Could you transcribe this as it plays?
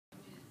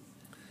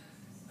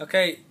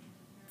Okay,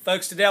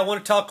 folks, today I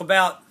want to talk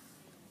about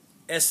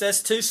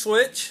SS2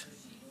 switch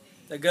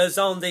that goes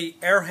on the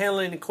air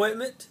handling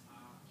equipment,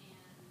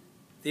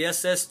 the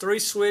SS3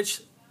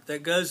 switch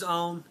that goes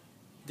on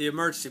the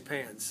emergency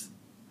pans.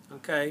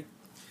 Okay,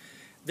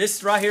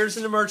 this right here is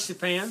an emergency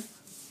pan,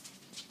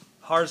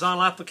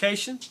 horizontal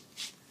application.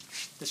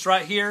 This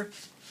right here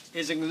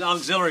is an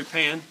auxiliary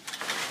pan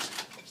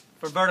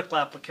for vertical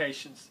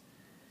applications.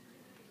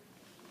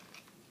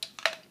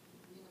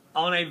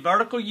 On a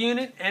vertical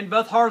unit and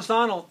both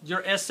horizontal,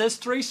 your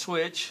SS3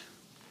 switch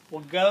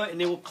will go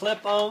and it will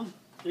clip on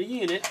the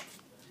unit.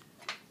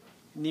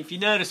 And if you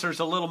notice,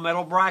 there's a little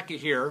metal bracket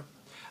here.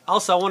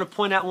 Also, I want to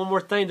point out one more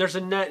thing. There's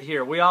a nut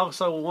here. We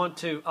also want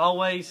to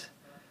always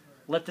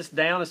let this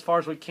down as far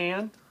as we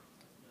can.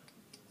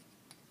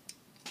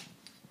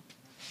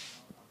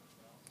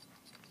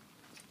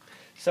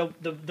 So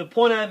the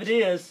point of it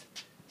is,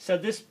 so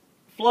this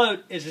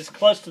float is as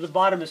close to the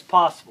bottom as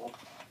possible.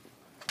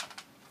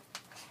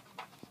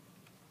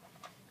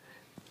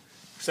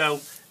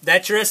 So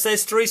that's your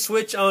SS3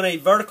 switch on a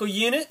vertical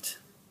unit.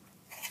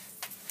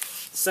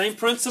 Same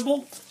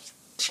principle.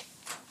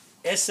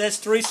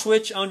 SS3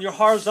 switch on your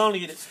horizontal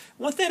unit.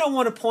 One thing I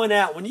want to point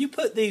out, when you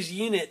put these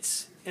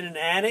units in an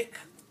attic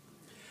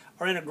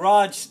or in a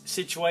garage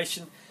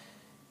situation,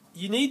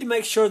 you need to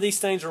make sure these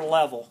things are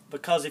level,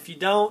 because if you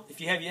don't, if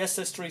you have your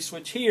SS3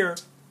 switch here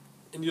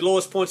and your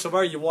lowest points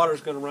over, your water is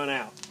going to run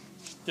out.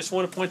 Just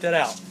want to point that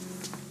out.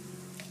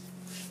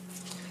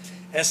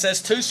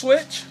 SS2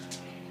 switch.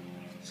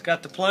 It's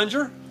got the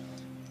plunger.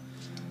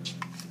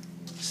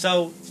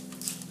 So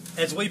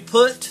as we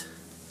put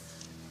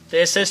the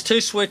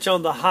SS2 switch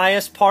on the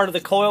highest part of the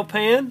coil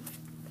pan,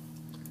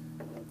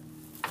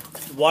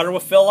 the water will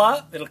fill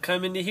up, it'll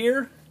come into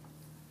here,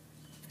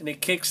 and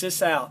it kicks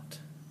this out.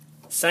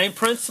 Same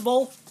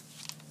principle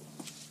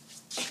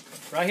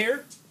right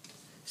here.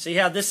 See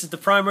how this is the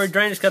primary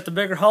drain, it's got the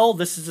bigger hole,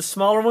 this is the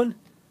smaller one?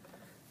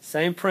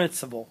 Same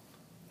principle.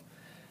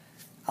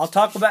 I'll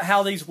talk about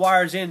how these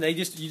wires in.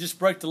 You just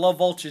break the low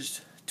voltage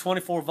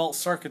 24 volt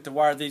circuit to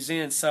wire these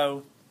in.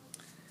 So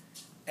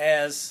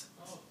as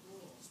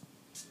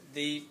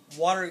the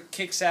water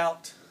kicks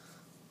out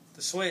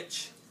the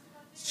switch,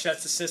 it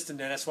shuts the system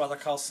down. That's why they're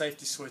called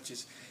safety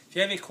switches. If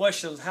you have any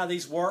questions on how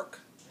these work,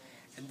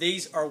 and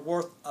these are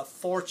worth a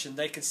fortune,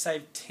 they can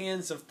save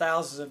tens of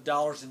thousands of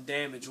dollars in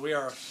damage. We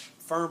are a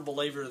firm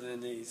believer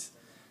in these.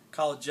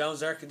 Call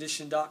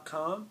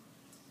JonesAirConditioning.com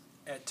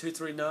at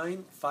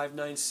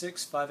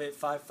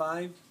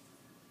 239-596-5855.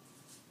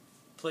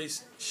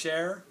 Please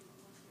share,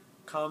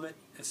 comment,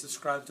 and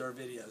subscribe to our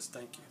videos.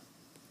 Thank you.